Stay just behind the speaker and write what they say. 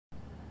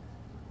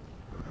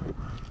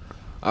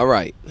All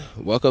right.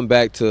 Welcome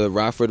back to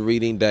Rockford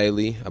Reading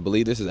Daily. I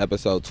believe this is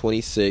episode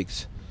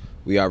 26.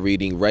 We are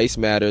reading Race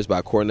Matters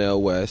by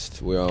Cornel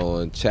West. We're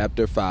on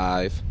chapter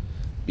 5,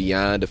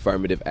 Beyond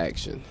Affirmative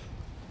Action.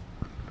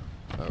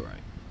 All right.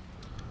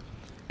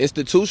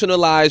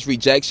 Institutionalized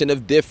rejection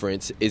of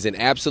difference is an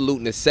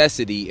absolute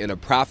necessity in a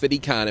profit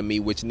economy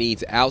which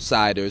needs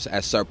outsiders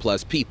as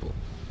surplus people.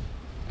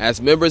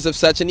 As members of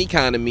such an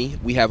economy,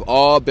 we have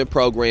all been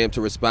programmed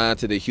to respond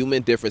to the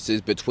human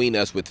differences between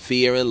us with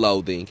fear and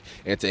loathing,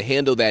 and to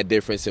handle that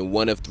difference in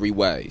one of three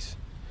ways.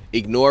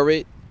 Ignore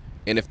it,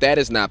 and if that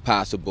is not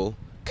possible,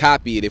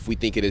 copy it if we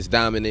think it is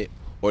dominant,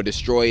 or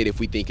destroy it if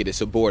we think it is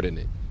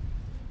subordinate.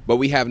 But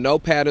we have no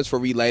patterns for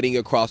relating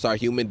across our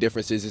human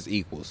differences as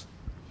equals.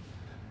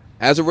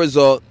 As a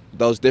result,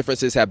 those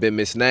differences have been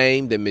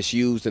misnamed and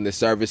misused in the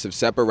service of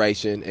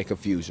separation and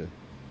confusion.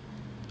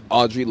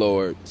 Audre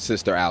Lorde,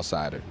 Sister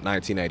Outsider,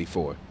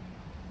 1984.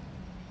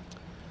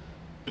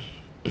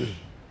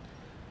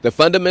 The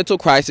fundamental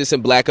crisis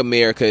in Black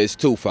America is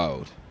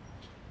twofold: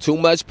 too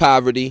much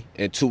poverty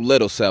and too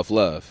little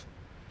self-love.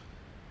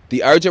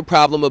 The urgent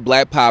problem of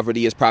Black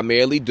poverty is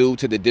primarily due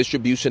to the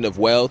distribution of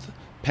wealth,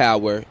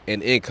 power,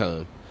 and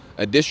income,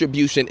 a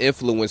distribution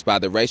influenced by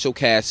the racial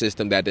caste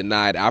system that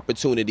denied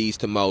opportunities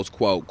to most,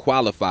 quote,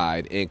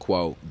 qualified, end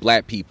quote,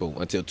 Black people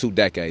until 2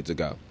 decades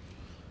ago.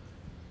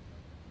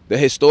 The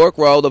historic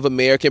role of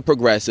American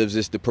progressives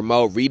is to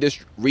promote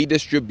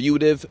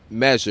redistributive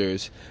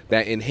measures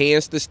that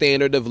enhance the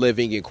standard of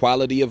living and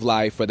quality of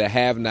life for the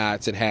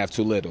have-nots and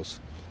have-too-littles.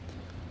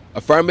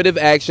 Affirmative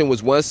action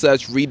was one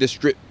such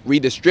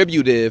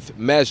redistributive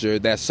measure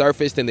that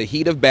surfaced in the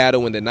heat of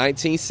battle in the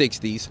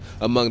 1960s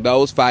among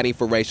those fighting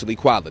for racial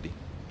equality.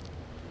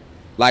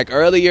 Like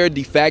earlier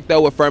de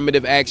facto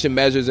affirmative action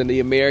measures in the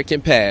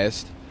American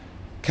past,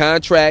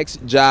 contracts,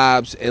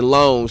 jobs, and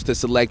loans to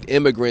select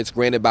immigrants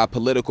granted by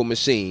political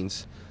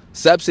machines,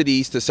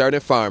 subsidies to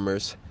certain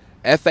farmers,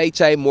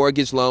 FHA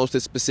mortgage loans to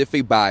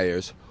specific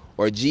buyers,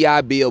 or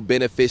GI Bill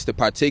benefits to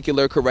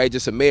particular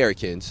courageous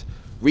Americans,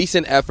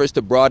 recent efforts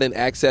to broaden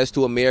access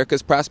to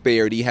America's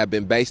prosperity have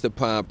been based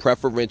upon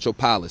preferential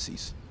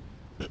policies.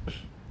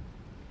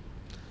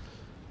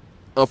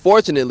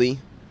 Unfortunately,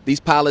 these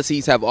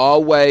policies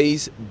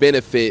always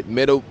benefit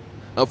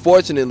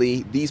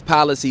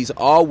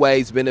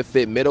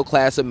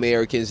middle-class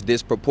Americans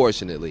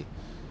disproportionately.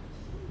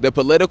 The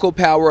political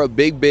power of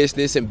big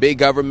business and big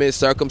government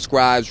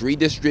circumscribes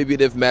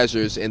redistributive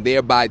measures and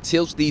thereby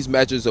tilts these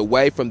measures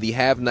away from the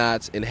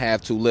have-nots and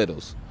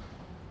have-too-littles.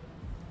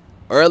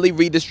 Every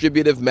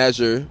redistributive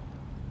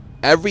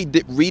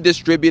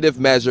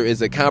measure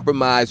is a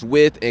compromise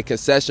with and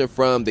concession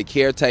from the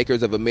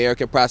caretakers of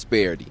American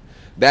prosperity,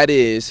 that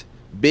is,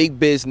 big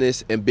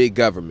business and big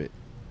government.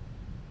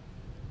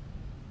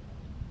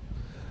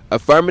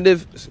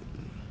 Affirmative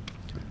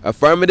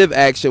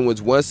action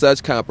was one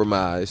such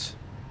compromise,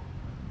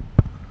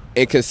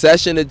 and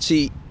concession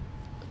achieved.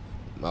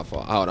 My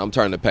fault. Hold on, I'm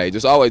turning the page.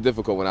 It's always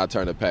difficult when I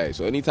turn the page.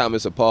 So anytime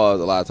it's a pause,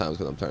 a lot of times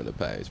because I'm turning the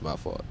page. My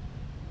fault.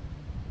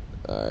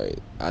 All right.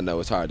 I know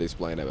it's hard to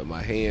explain that, but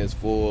my hand's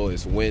full.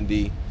 It's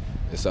windy,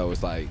 and so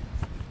it's like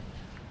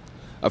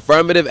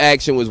affirmative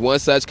action was one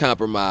such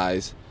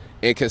compromise,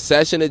 and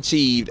concession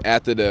achieved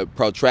after the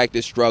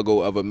protracted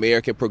struggle of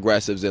American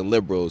progressives and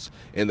liberals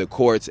in the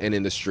courts and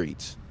in the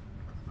streets.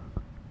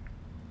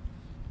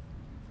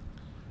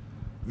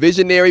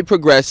 Visionary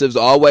progressives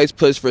always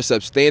push for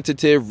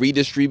substantive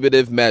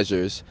redistributive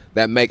measures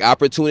that make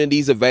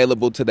opportunities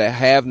available to the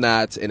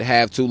have-nots and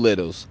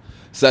have-too-littles,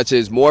 such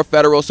as more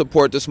federal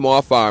support to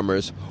small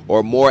farmers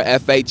or more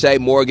FHA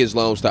mortgage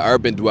loans to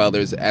urban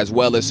dwellers as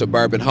well as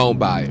suburban home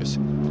buyers.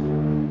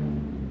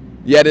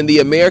 Yet in the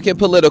American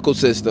political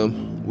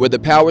system, where the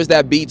powers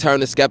that be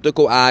turn a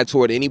skeptical eye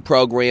toward any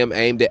program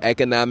aimed at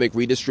economic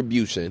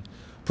redistribution,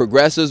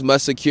 progressives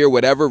must secure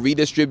whatever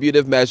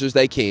redistributive measures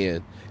they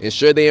can,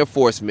 ensure their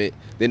enforcement,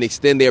 then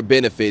extend their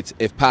benefits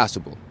if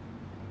possible.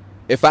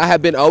 If I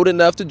had been old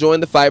enough to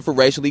join the fight for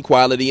racial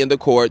equality in the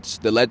courts,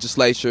 the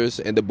legislatures,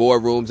 and the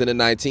boardrooms in the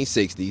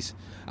 1960s,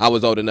 I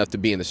was old enough to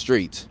be in the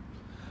streets.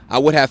 I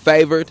would have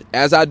favored,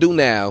 as I do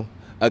now,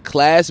 a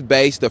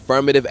class-based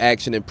affirmative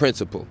action in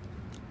principle.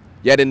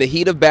 Yet in the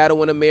heat of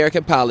battle in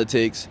American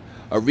politics,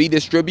 a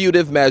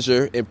redistributive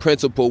measure in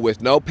principle with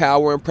no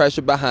power and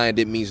pressure behind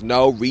it means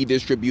no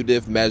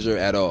redistributive measure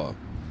at all.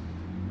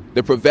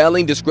 The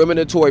prevailing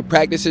discriminatory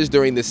practices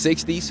during the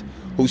 60s,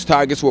 whose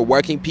targets were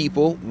working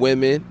people,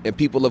 women, and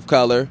people of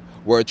color,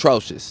 were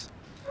atrocious.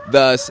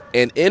 Thus,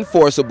 an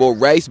enforceable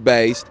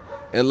race-based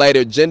and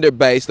later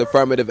gender-based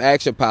affirmative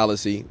action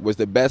policy was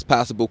the best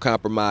possible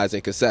compromise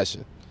and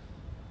concession.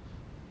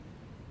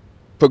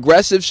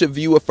 Progressives should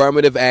view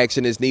affirmative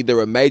action as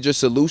neither a major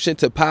solution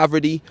to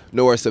poverty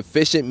nor a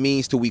sufficient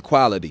means to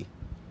equality.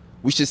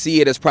 We should see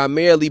it as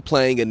primarily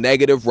playing a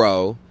negative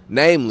role,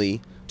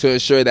 namely, to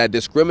ensure that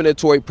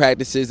discriminatory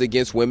practices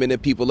against women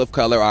and people of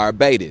color are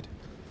abated.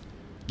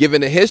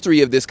 Given the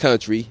history of this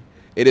country,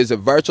 it is a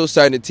virtual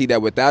certainty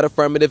that without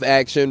affirmative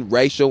action,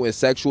 racial and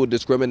sexual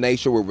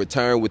discrimination will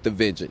return with a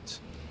vengeance.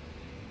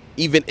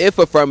 Even if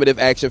affirmative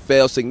action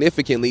fails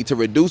significantly to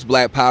reduce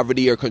black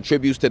poverty or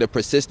contributes to the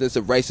persistence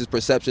of racist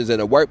perceptions in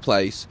the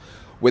workplace,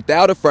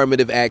 without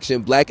affirmative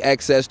action, black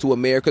access to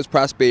America's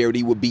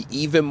prosperity would be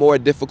even more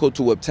difficult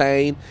to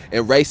obtain,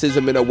 and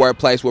racism in the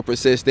workplace will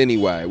persist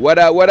anyway. What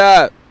up, what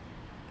up?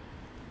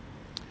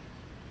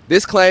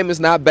 This claim is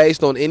not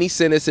based on any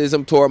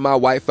cynicism toward my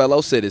white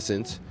fellow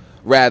citizens.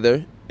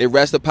 Rather, it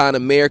rests upon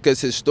America's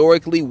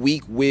historically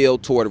weak will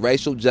toward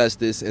racial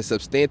justice and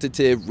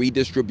substantive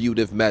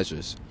redistributive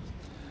measures.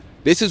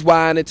 This is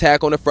why an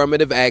attack on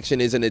affirmative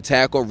action is an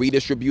attack on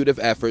redistributive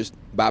efforts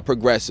by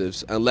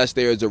progressives, unless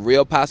there is a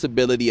real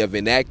possibility of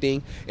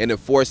enacting and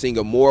enforcing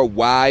a more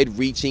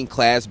wide-reaching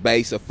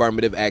class-based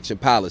affirmative action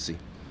policy.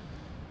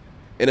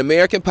 In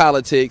American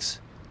politics,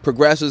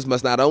 progressives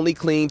must not only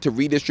cling to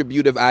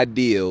redistributive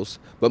ideals,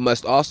 but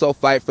must also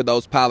fight for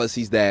those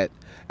policies that,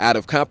 out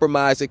of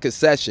compromise and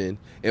concession,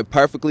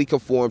 imperfectly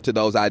conform to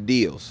those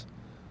ideals.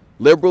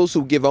 Liberals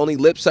who give only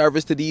lip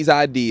service to these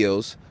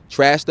ideals,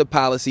 trash the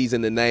policies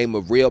in the name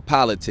of real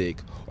politic,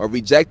 or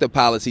reject the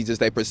policies as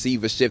they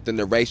perceive a shift in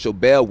the racial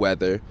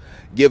bellwether,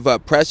 give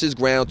up precious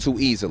ground too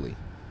easily.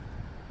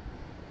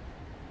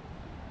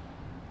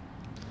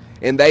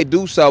 And they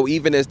do so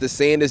even as the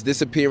sand is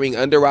disappearing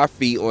under our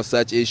feet on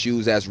such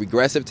issues as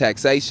regressive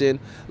taxation,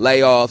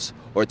 layoffs,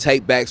 or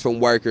take-backs from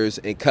workers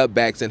and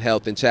cutbacks in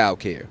health and child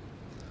care.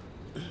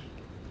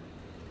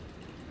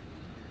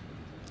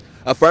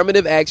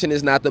 Affirmative action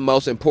is not the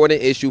most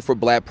important issue for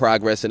black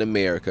progress in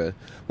America,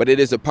 but it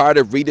is a part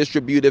of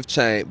redistributive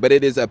chain. But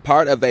it is a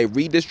part of a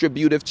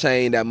redistributive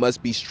chain that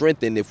must be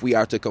strengthened if we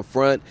are to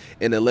confront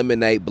and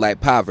eliminate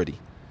black poverty.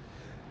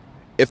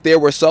 If there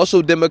were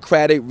social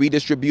democratic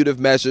redistributive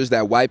measures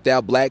that wiped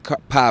out black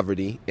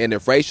poverty, and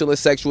if racial and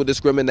sexual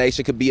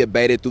discrimination could be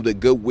abated through the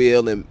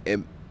goodwill and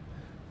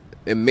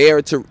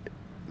meritorious,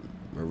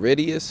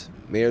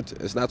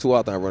 it's not too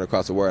often I run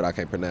across a word I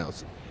can't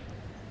pronounce,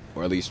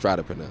 or at least try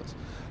to pronounce.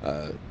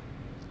 Let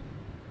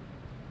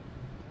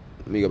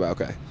me go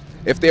back. Okay.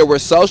 If there were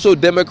social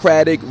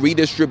democratic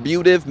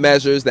redistributive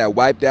measures that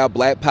wiped out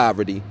black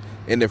poverty,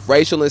 and if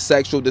racial and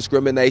sexual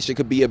discrimination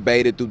could be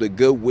abated through the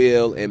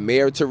goodwill and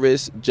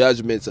meritorious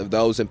judgments of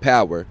those in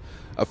power,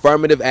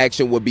 affirmative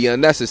action would be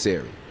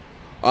unnecessary.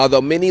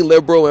 Although many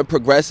liberal and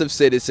progressive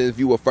citizens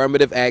view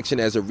affirmative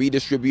action as a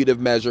redistributive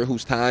measure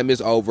whose time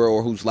is over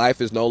or whose life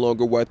is no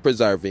longer worth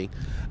preserving,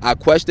 I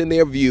question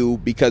their view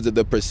because of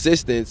the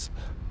persistence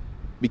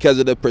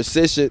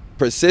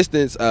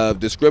of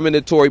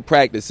discriminatory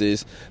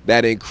practices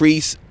that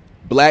increase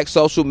black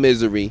social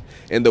misery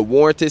and the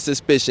warranted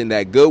suspicion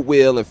that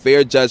goodwill and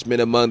fair judgment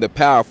among the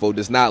powerful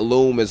does not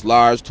loom as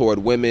large toward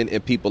women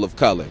and people of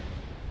color.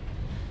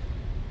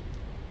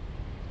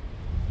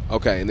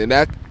 Okay, and then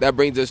that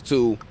brings us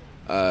to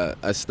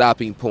a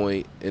stopping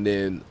point, and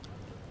then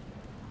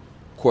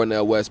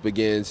Cornel West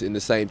begins in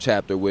the same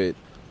chapter with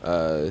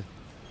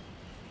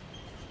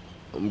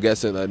I'm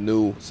guessing a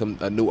new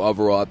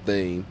overall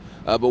theme.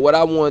 But what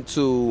I want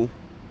to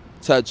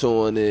touch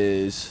on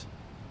is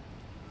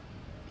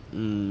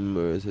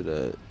where is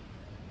it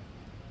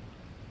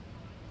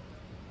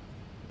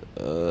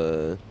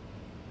at?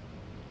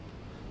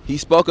 He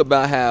spoke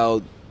about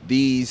how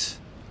these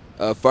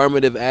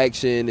affirmative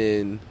action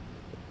and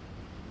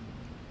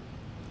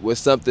was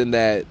something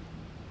that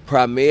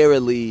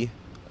primarily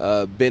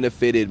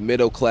benefited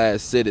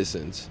middle-class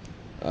citizens.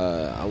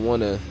 I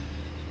want to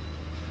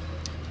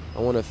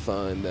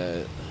find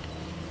that.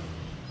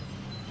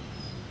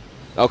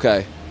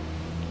 Okay.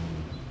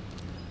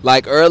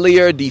 Like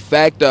earlier de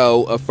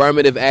facto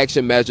affirmative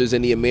action measures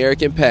in the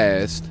American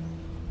past,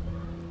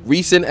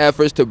 recent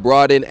efforts to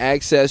broaden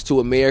access to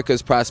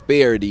America's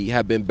prosperity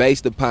have been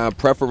based upon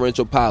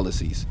preferential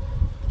policies.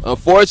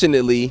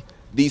 Unfortunately,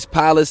 these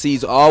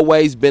policies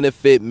always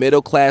benefit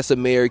middle-class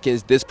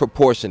Americans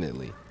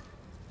disproportionately.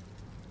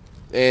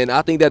 And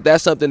I think that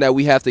that's something that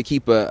we have to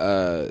keep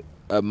a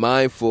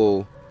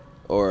mindful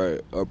or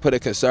put a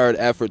concerted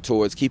effort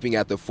towards keeping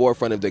at the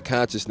forefront of the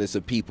consciousness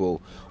of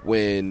people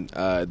when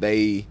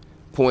they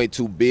point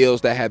to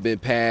bills that have been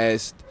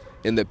passed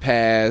in the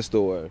past,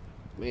 or,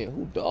 man,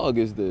 who dog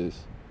is this?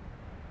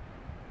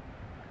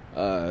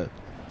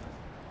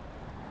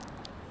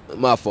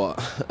 My fault.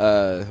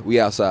 We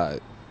outside.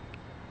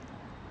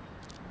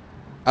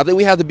 I think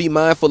we have to be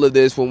mindful of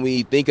this when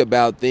we think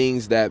about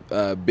things that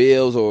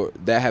bills or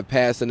that have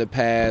passed in the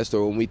past,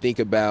 or when we think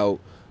about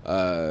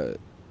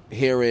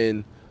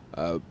hearing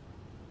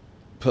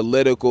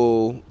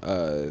political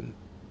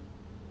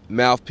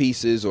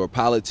mouthpieces or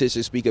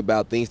politicians speak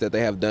about things that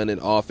they have done in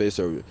office,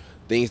 or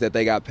things that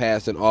they got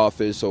passed in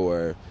office,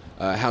 or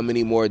how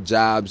many more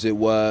jobs it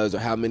was, or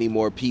how many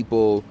more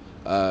people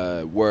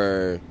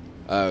were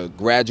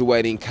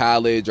graduating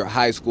college or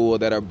high school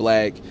that are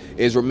black,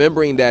 is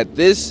remembering that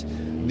these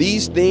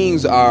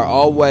things are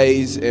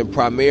always and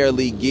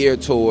primarily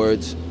geared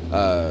towards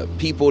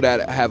people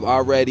that have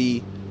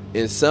already,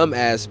 in some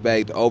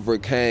aspect,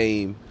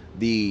 overcame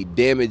the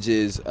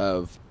damages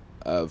of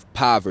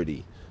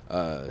poverty.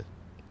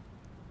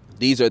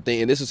 these are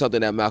things, and this is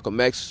something that Malcolm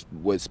X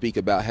would speak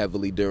about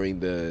heavily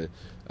during the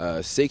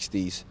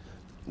 60s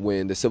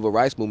when the civil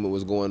rights movement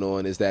was going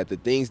on, is that the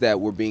things that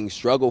were being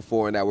struggled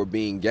for and that were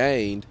being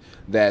gained,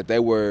 that they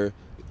were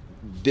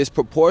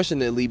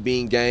disproportionately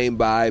being gained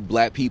by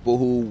black people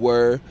who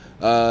were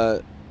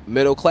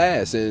middle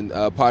class and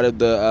part of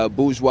the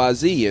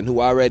bourgeoisie, and who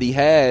already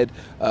had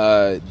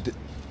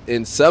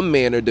in some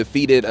manner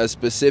defeated a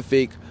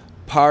specific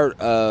part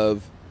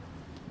of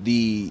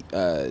the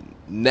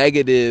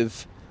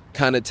negative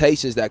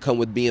connotations that come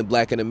with being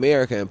black in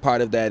America, and part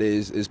of that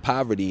is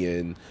poverty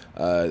and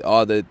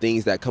all the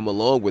things that come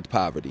along with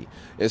poverty.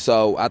 And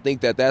so I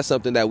think that that's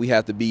something that we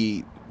have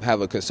to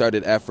have a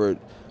concerted effort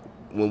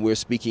when we're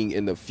speaking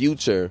in the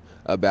future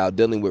about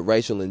dealing with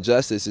racial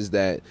injustice, is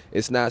that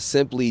it's not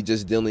simply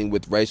just dealing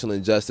with racial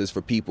injustice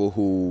for people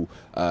who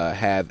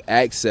have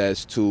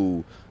access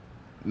to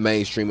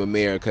mainstream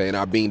America and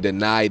are being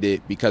denied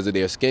it because of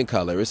their skin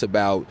color. It's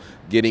about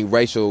getting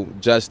racial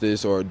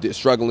justice or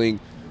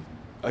struggling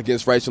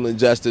against racial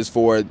injustice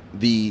for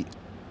the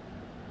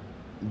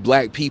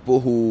black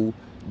people who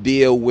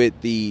deal with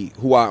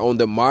who are on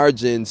the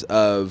margins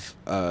of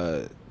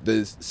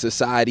the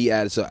society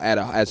as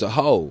a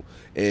whole,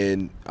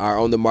 and are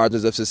on the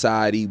margins of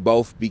society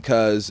both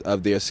because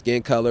of their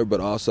skin color,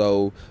 but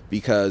also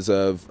because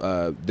of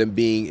them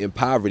being in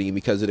poverty,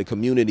 because of the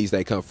communities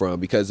they come from,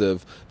 because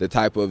of the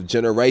type of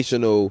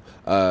generational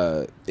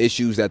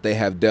issues that they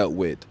have dealt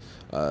with.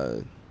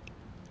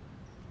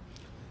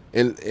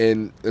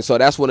 And so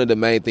that's one of the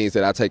main things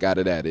that I take out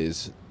of that,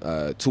 is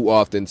too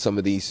often some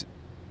of these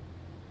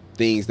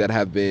things that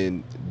have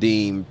been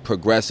deemed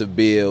progressive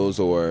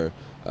bills or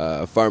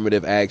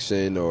affirmative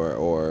action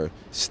or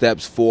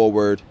steps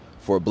forward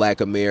for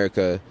Black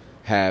America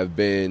have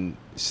been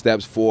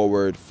steps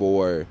forward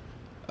for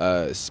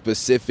a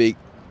specific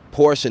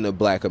portion of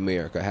Black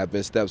America, have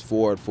been steps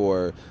forward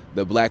for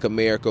the Black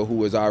America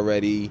who is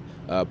already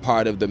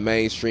part of the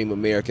mainstream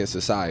American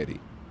society.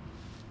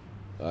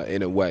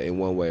 In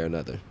one way or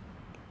another.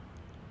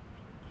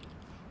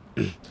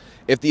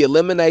 If the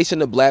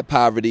elimination of black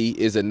poverty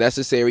is a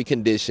necessary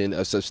condition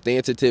of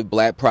substantive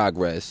black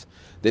progress,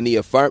 then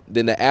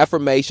the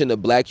affirmation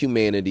of black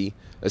humanity,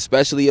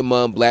 especially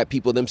among black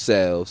people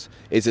themselves,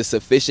 is a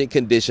sufficient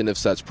condition of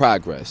such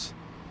progress.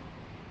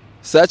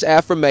 Such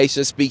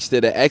affirmation speaks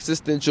to the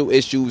existential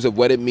issues of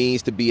what it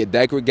means to be a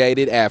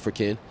degraded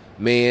African,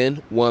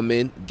 man,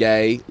 woman,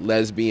 gay,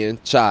 lesbian,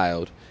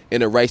 child,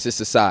 in a racist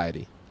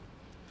society.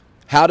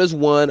 How does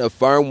one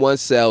affirm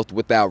oneself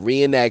without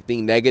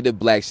reenacting negative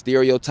black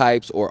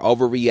stereotypes or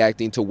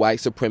overreacting to white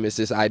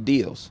supremacist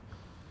ideals?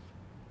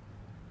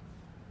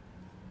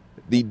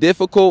 The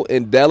difficult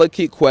and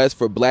delicate quest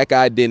for black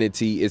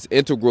identity is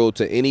integral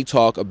to any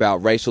talk about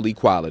racial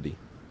equality.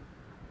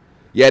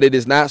 Yet it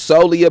is not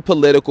solely a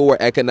political or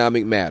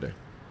economic matter.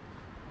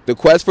 The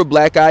quest for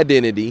black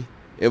identity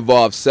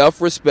involves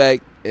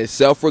self-respect and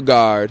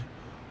self-regard,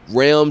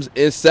 realms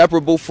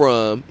inseparable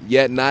from,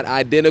 yet not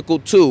identical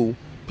to,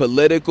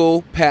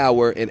 political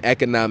power and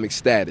economic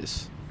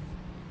status.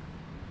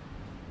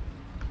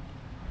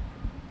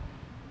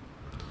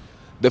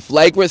 The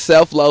flagrant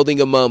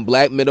self-loathing among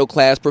black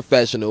middle-class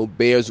professionals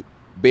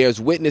bears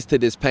witness to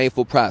this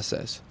painful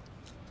process.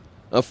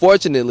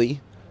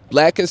 Unfortunately,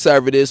 black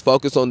conservatives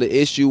focus on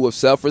the issue of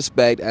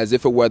self-respect as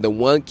if it were the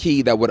one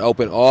key that would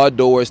open all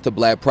doors to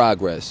black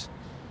progress.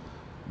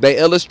 They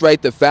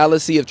illustrate the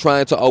fallacy of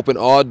trying to open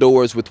all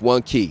doors with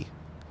one key.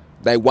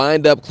 They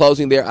wind up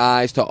closing their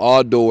eyes to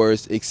all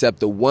doors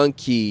except the one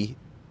key.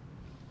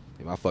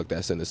 I fucked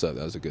that sentence up.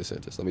 That was a good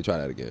sentence. Let me try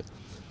that again.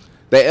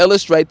 They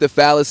illustrate the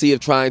fallacy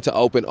of trying to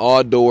open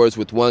all doors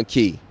with one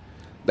key.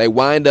 They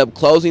wind up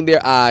closing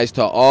their eyes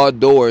to all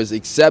doors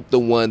except the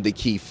one the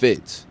key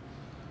fits.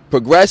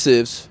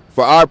 Progressives,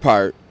 for our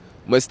part,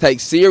 must take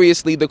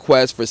seriously the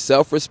quest for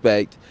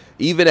self-respect,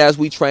 even as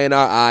we train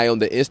our eye on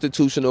the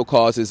institutional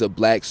causes of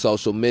black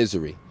social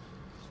misery.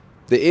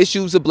 The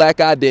issues of black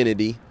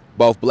identity,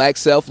 both black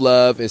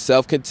self-love and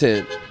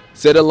self-contempt,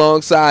 sit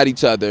alongside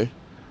each other.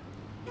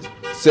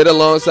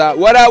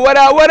 What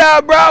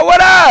up, bro?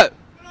 What up?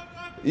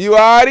 You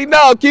already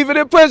know. Keep it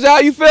in push. How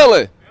you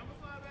feeling?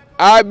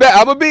 All right, bet.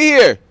 I'm going to be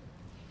here.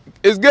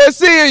 It's good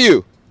seeing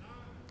you.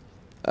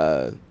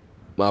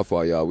 My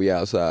fault, y'all. We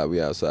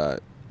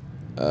outside.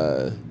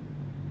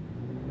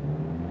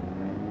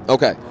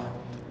 Okay.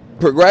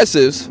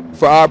 Progressives,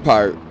 for our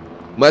part,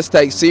 must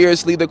take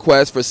seriously the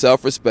quest for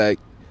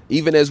self-respect,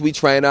 even as we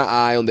train our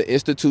eye on the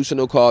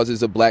institutional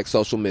causes of black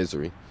social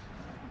misery.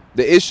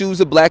 The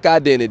issues of black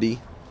identity,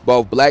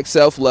 both black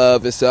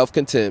self-love and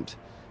self-contempt,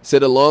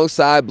 sit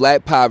alongside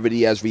black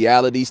poverty as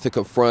realities to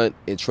confront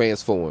and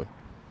transform.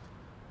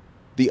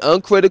 The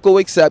uncritical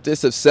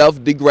acceptance of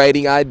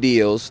self-degrading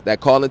ideals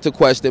that call into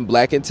question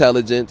black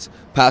intelligence,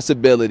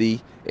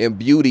 possibility, and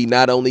beauty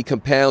not only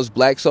compounds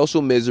black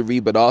social misery,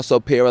 but also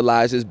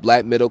paralyzes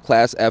black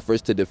middle-class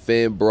efforts to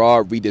defend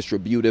broad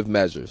redistributive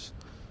measures.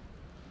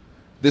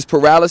 This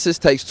paralysis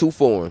takes two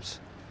forms: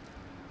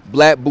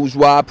 black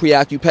bourgeois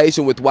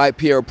preoccupation with white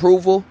peer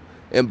approval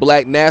and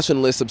black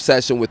nationalist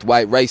obsession with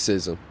white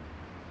racism.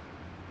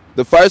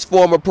 The first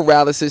form of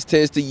paralysis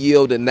tends to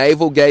yield a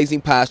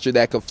navel-gazing posture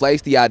that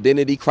conflates the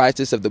identity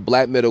crisis of the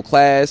black middle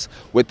class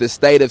with the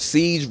state of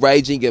siege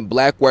raging in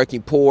black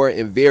working poor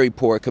and very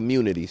poor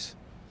communities.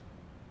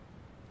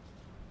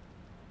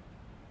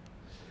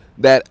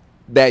 That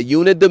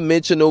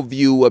unidimensional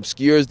view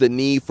obscures the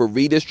need for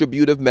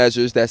redistributive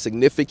measures that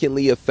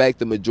significantly affect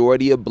the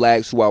majority of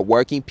blacks who are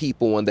working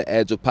people on the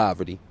edge of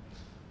poverty.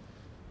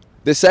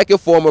 The second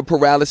form of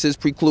paralysis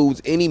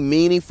precludes any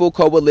meaningful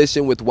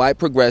coalition with white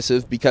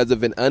progressives because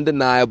of an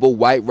undeniable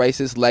white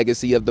racist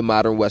legacy of the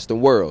modern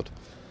Western world.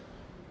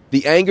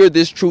 The anger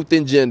this truth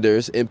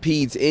engenders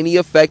impedes any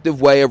effective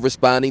way of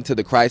responding to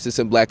the crisis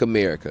in black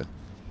America.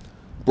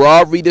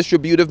 Broad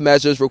redistributive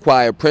measures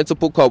require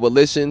principled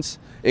coalitions,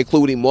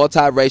 including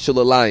multiracial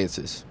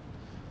alliances.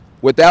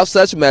 Without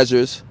such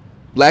measures,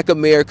 black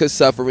America's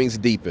sufferings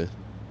deepen.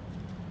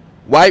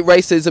 White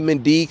racism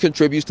indeed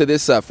contributes to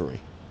this suffering.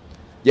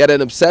 Yet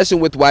an obsession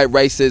with white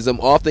racism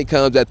often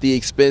comes at the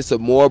expense of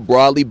more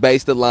broadly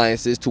based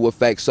alliances to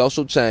effect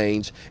social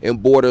change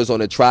and borders on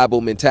a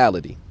tribal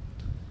mentality.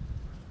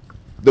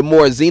 The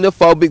more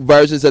xenophobic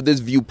versions of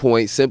this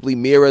viewpoint simply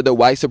mirror the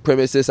white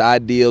supremacist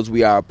ideals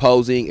we are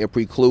opposing and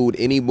preclude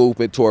any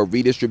movement toward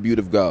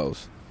redistributive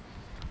goals.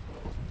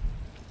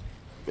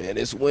 Man,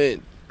 this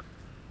wind.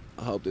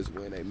 I hope this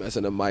wind ain't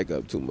messing the mic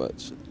up too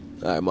much.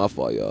 All right, my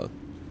fault, y'all.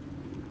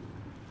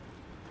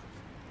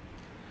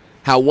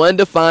 How one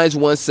defines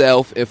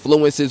oneself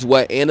influences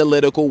what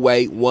analytical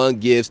weight one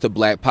gives to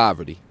black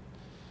poverty.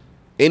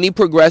 Any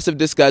progressive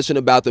discussion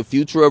about the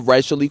future of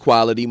racial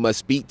equality must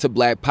speak to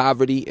black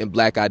poverty and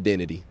black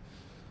identity.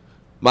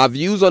 My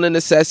views on the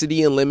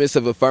necessity and limits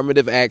of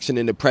affirmative action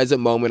in the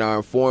present moment are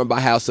informed by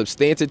how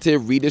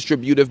substantive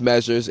redistributive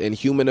measures and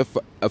human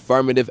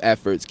affirmative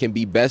efforts can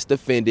be best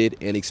defended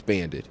and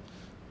expanded.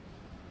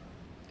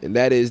 And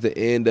that is the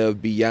end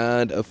of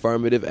Beyond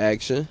Affirmative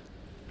Action.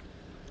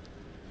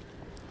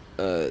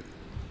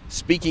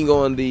 Speaking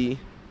on the,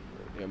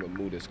 I'm gonna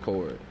move this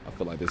cord. I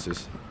feel like this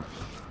is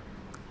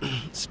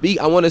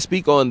I want to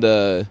speak on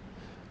the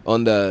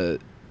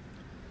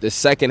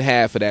second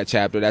half of that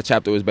chapter. That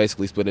chapter was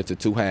basically split into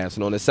two halves,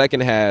 and on the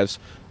second half,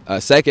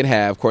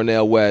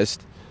 Cornel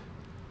West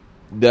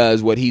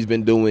does what he's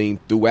been doing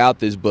throughout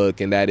this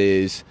book, and that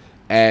is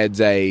adds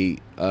a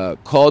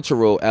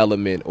cultural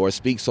element or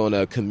speaks on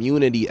a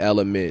community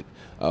element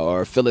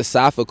or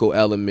philosophical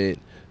element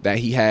that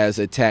he has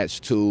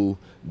attached to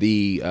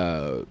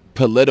the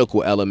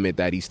political element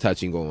that he's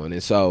touching on.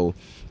 And so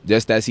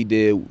just as he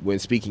did when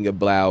speaking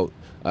about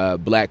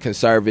black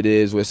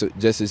conservatives,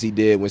 just as he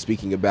did when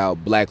speaking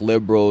about black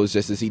liberals,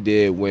 just as he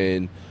did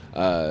when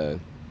and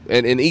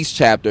in each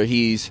chapter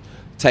he's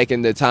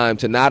taken the time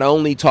to not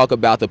only talk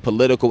about the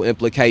political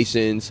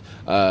implications,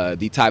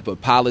 the type of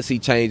policy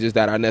changes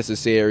that are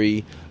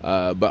necessary,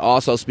 but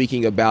also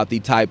speaking about the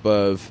type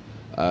of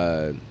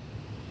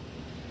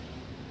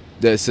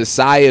the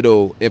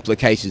societal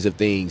implications of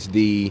things,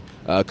 the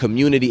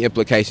community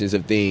implications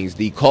of things,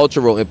 the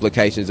cultural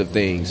implications of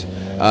things.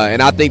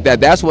 And I think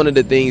that that's one of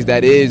the things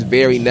that is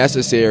very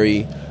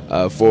necessary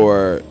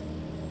for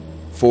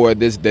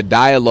the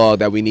dialogue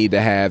that we need to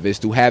have, is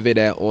to have it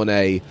on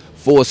a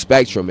full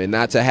spectrum and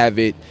not to have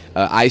it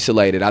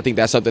isolated. I think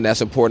that's something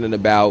that's important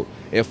about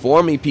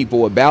informing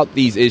people about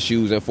these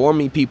issues,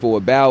 informing people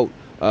about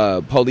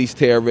police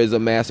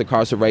terrorism, mass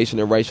incarceration,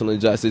 and racial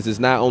injustice. Is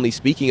not only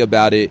speaking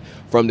about it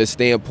from the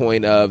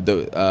standpoint of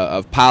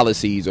of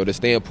policies or the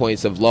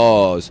standpoints of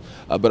laws,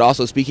 but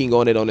also speaking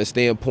on it on the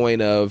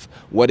standpoint of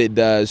what it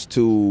does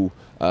to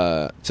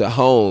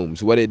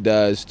homes, what it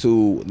does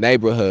to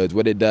neighborhoods,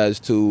 what it does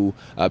to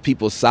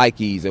people's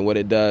psyches, and what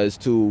it does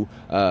to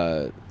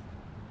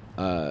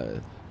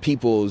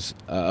people's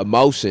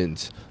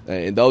emotions.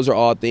 And those are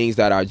all things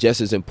that are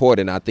just as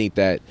important. I think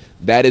that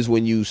is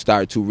when you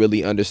start to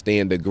really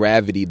understand the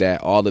gravity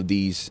that all of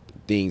these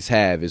things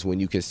have, is when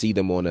you can see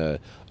them on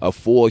a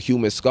full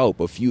human scope,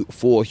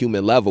 full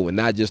human level, and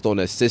not just on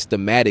a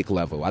systematic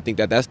level. I think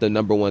that that's the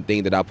number one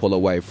thing that I pull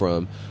away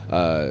from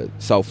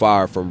so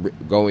far from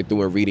going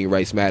through and reading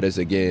Race Matters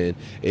again,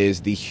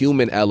 is the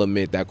human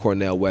element that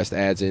Cornel West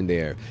adds in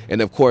there.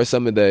 And of course,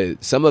 some of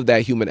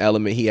that human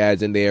element he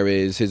adds in there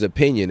is his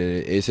opinion, and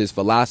is his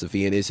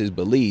philosophy, and is his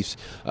beliefs,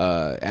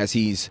 as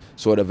he's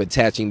sort of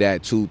attaching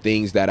that to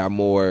things that are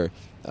more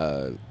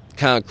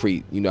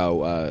concrete,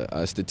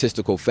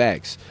 statistical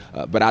facts.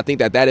 But I think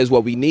that is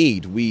what we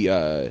need.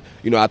 I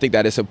think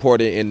that it's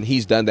important, and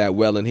he's done that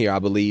well in here, I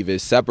believe,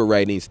 is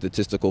separating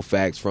statistical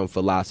facts from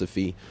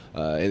philosophy.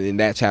 And in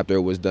that chapter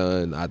it was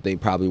done, I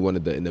think, probably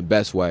in the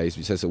best ways,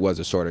 because it was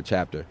a shorter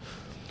chapter.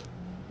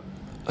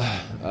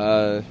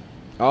 I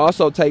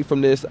also take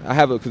from this,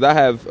 because I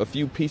have a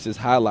few pieces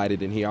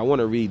highlighted in here. I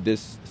want to read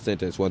this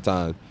sentence one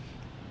time.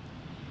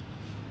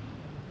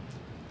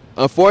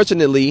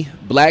 Unfortunately,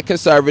 black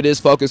conservatives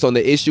focus on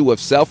the issue of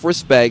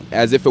self-respect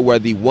as if it were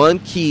the one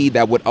key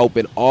that would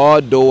open all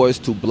doors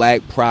to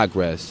black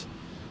progress.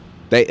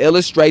 They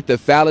illustrate the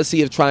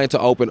fallacy of trying to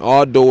open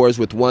all doors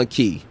with one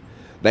key.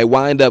 they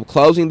wind up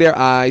closing their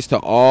eyes to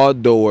all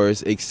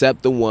doors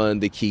except the one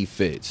the key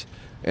fits.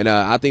 And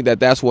I think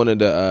that's one of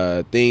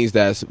the things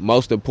that's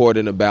most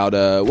important about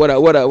what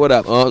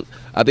up.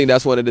 I think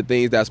that's one of the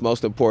things that's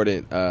most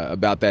important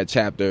about that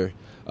chapter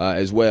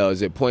as well,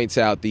 as it points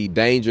out the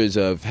dangers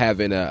of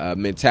having a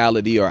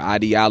mentality or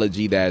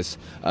ideology that's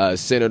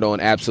centered on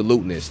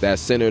absoluteness,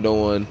 that's centered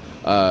on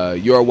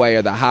your way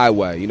or the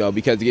highway, you know,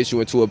 because it gets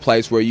you into a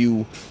place where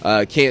you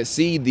can't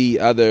see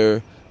the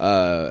other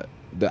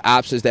the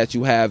options that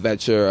you have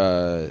at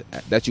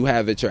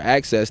your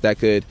access that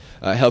could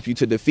help you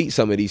to defeat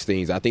some of these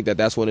things. I think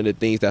that's one of the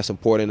things that's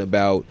important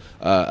about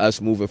us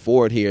moving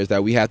forward here, is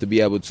that we have to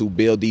be able to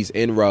build these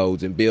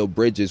inroads and build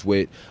bridges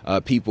with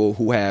people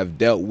who have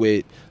dealt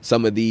with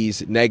some of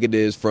these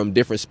negatives from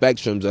different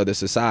spectrums of the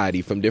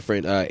society, from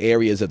different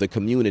areas of the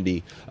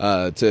community.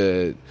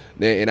 And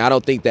I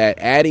don't think that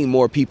adding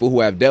more people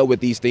who have dealt with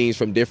these things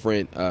from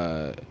different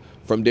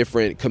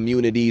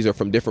communities or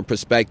from different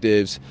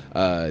perspectives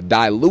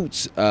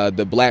dilutes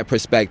the black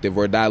perspective,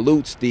 or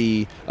dilutes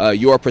the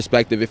your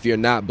perspective if you're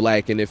not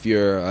black, and if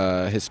you're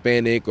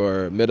Hispanic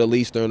or Middle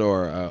Eastern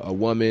or a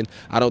woman.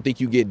 I don't think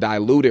you get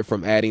diluted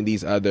from adding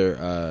these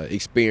other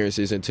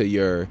experiences into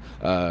your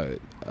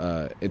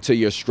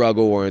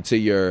struggle, or into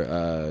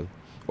your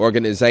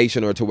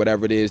organization, or to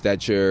whatever it is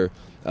that you're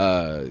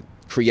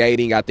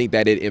creating. I think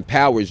that it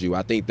empowers you.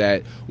 I think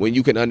that when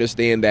you can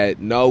understand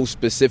that no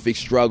specific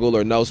struggle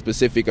or no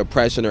specific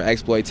oppression or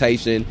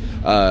exploitation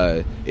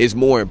is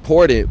more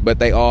important, but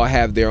they all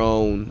have their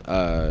own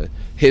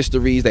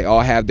histories, they all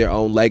have their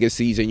own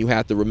legacies, and you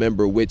have to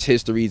remember which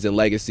histories and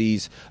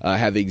legacies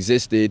have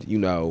existed, you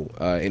know,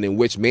 and in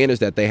which manners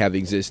that they have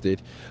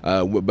existed.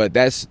 But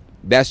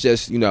that's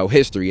just, you know,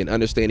 history and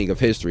understanding of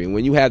history. And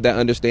when you have that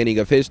understanding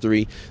of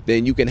history,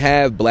 then you can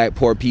have black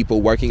poor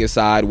people working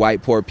aside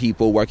white poor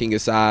people, working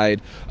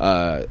aside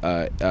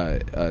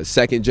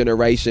second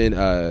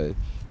generation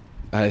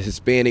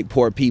Hispanic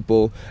poor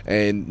people,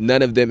 and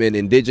none of them, and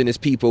indigenous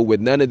people,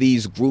 with none of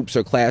these groups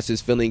or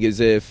classes feeling as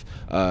if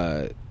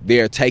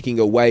they're taking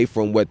away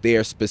from what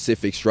their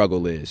specific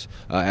struggle is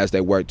as they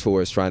work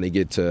towards trying to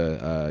get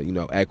to you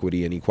know,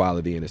 equity and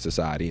equality in a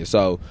society. And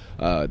so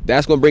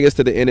that's going to bring us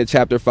to the end of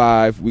chapter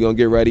 5. We're going to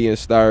get ready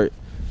and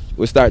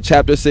we'll start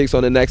chapter 6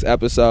 on the next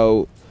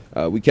episode.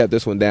 We kept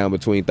this one down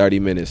between 30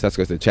 minutes. That's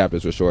because the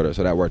chapters were shorter,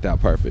 so that worked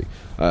out perfect.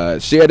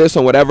 Share this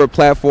on whatever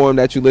platform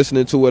that you're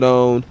listening to it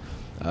on.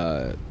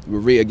 We're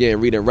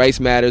reading Race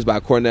Matters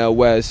by Cornel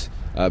West.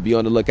 Be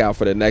on the lookout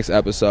for the next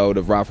episode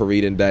of Rockford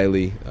Reading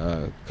Daily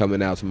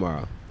coming out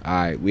tomorrow. All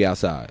right, we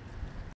outside.